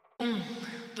Dois,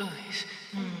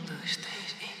 dois,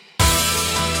 três e...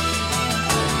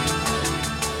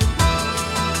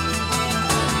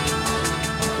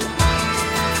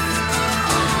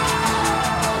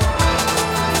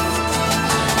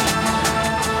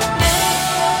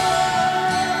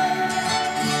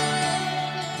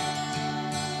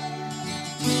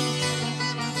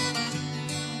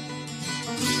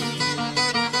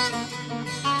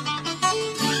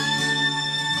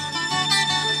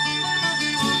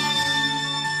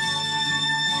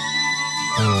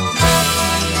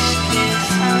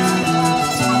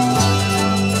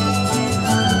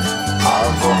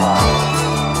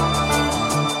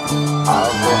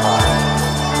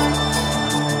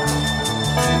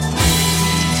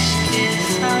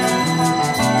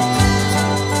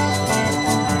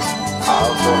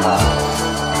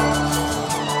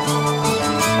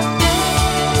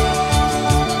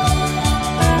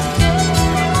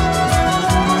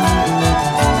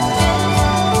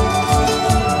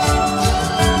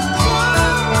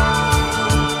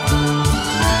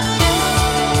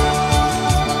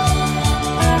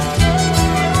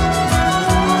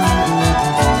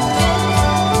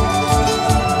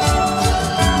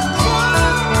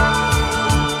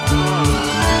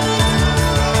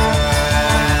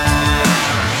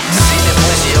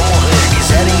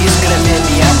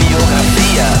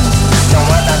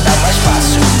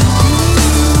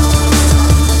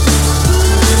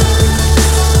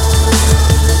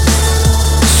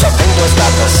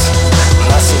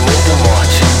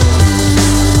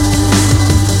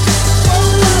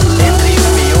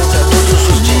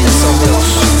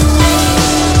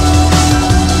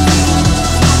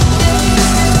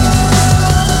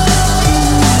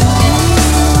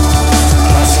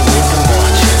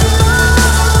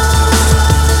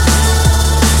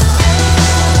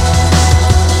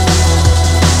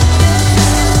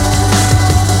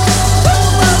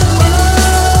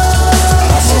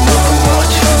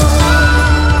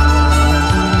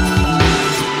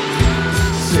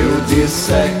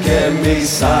 Disser que é meio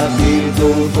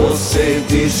sabido, você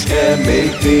diz que é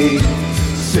meio pi.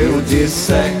 Se eu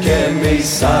disser que é meio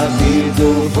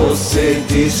sabido, você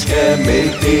diz que é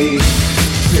meio pi.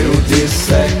 Se eu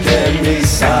disser que é meio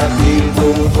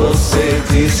sabido, você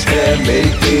diz que é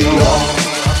meio pior.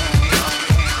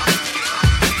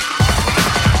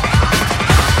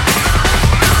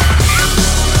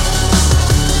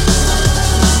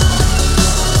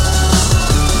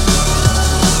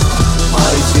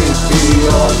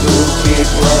 Pior do que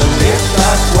planeta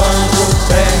quando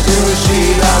perde o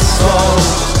girassol.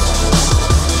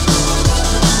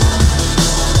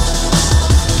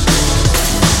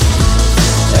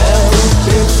 É o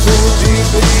tempo de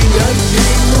brilhante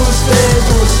nos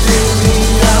dedos de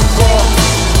minha avó.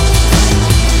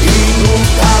 E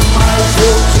nunca mais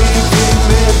eu tive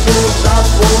medo da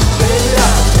porteira,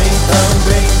 nem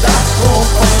também da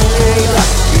companheira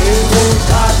que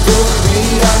nunca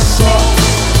dormia só.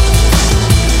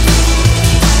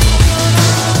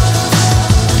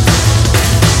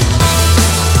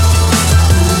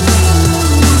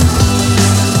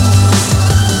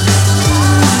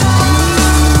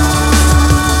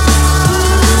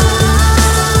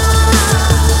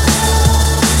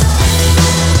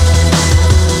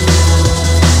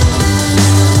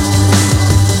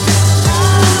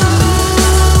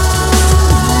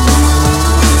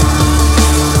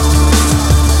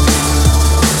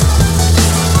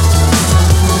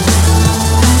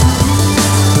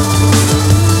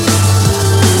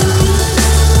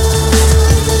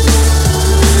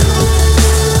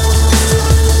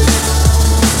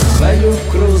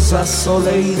 A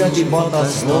soleira de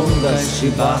botas longas, de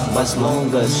barbas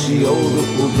longas, de ouro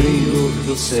o brilho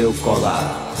do seu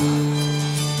colar.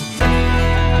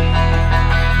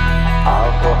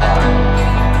 Avohai.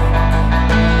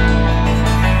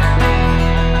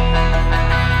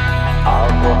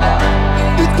 Avohai.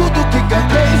 E tudo que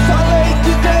cantei, falei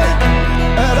que dei,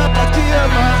 era pra te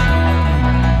amar.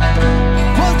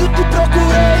 Quando te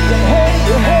procurei, errei,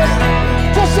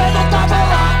 você não tava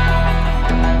lá.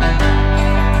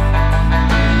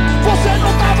 Você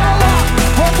não tava lá,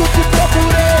 quando te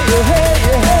procurei, errei,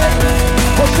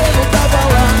 você não tava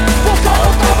lá, você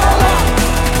não tava lá.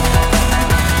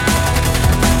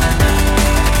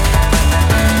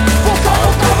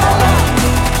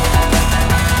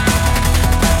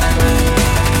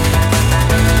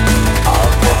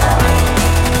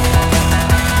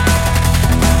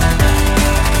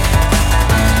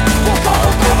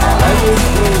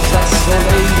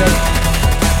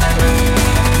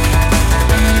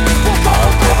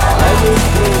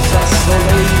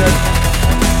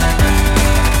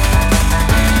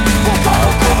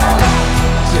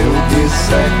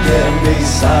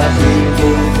 sabido,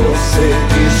 você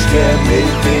diz que é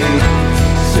mentira.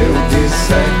 Se eu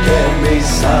disser que é meio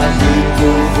sabido,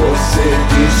 você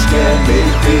diz que é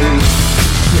mentira.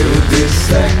 Se eu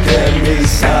disser que